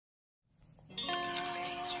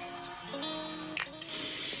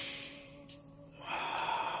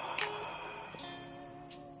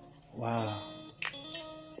Wow.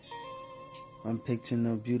 I'm picturing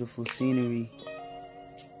a beautiful scenery.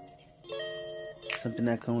 Something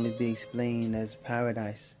that can only be explained as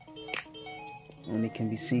paradise. Only can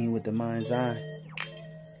be seen with the mind's eye.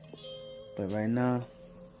 But right now,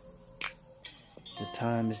 the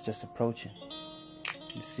time is just approaching.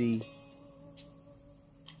 You see,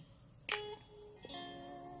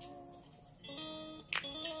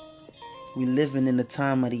 we living in the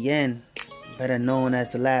time of the end, better known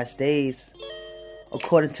as the last days.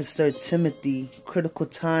 According to Sir Timothy, critical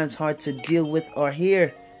times hard to deal with are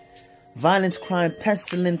here. Violence, crime,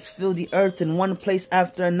 pestilence fill the earth in one place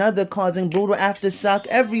after another, causing brutal aftershock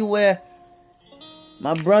everywhere.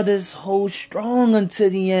 My brothers, hold strong until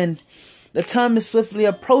the end. The time is swiftly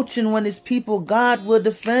approaching when his people God will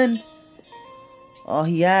defend. All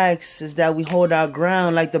he asks is that we hold our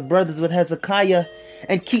ground like the brothers with Hezekiah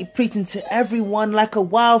and keep preaching to everyone like a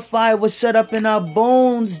wildfire was shut up in our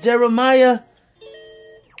bones, Jeremiah.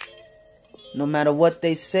 No matter what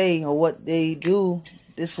they say or what they do,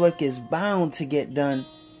 this work is bound to get done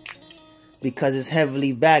because it's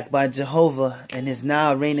heavily backed by Jehovah and his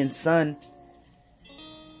now reigning son.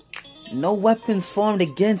 No weapons formed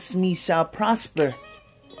against me shall prosper.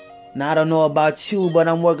 Now I don't know about you, but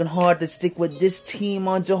I'm working hard to stick with this team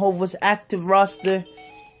on Jehovah's active roster.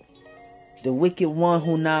 The wicked one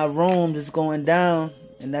who now roams is going down,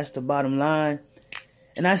 and that's the bottom line.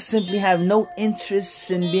 And I simply have no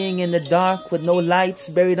interest in being in the dark with no lights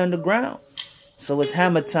buried underground. So it's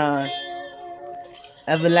hammer time.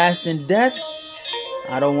 Everlasting death,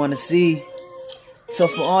 I don't want to see. So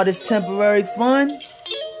for all this temporary fun,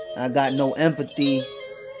 I got no empathy.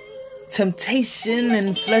 Temptation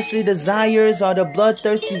and fleshly desires are the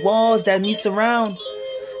bloodthirsty walls that me surround,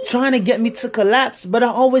 trying to get me to collapse, but I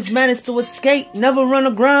always manage to escape, never run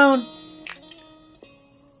aground.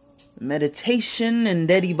 Meditation and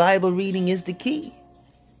daily Bible reading is the key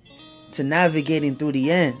to navigating through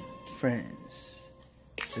the end, friends,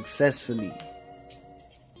 successfully.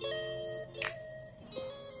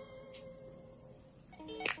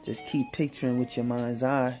 Just keep picturing with your mind's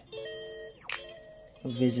eye a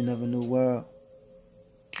vision of a new world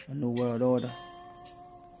order.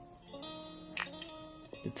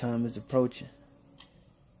 The time is approaching.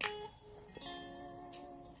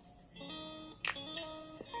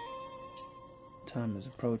 Time is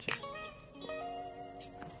approaching.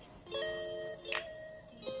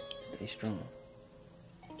 Stay strong.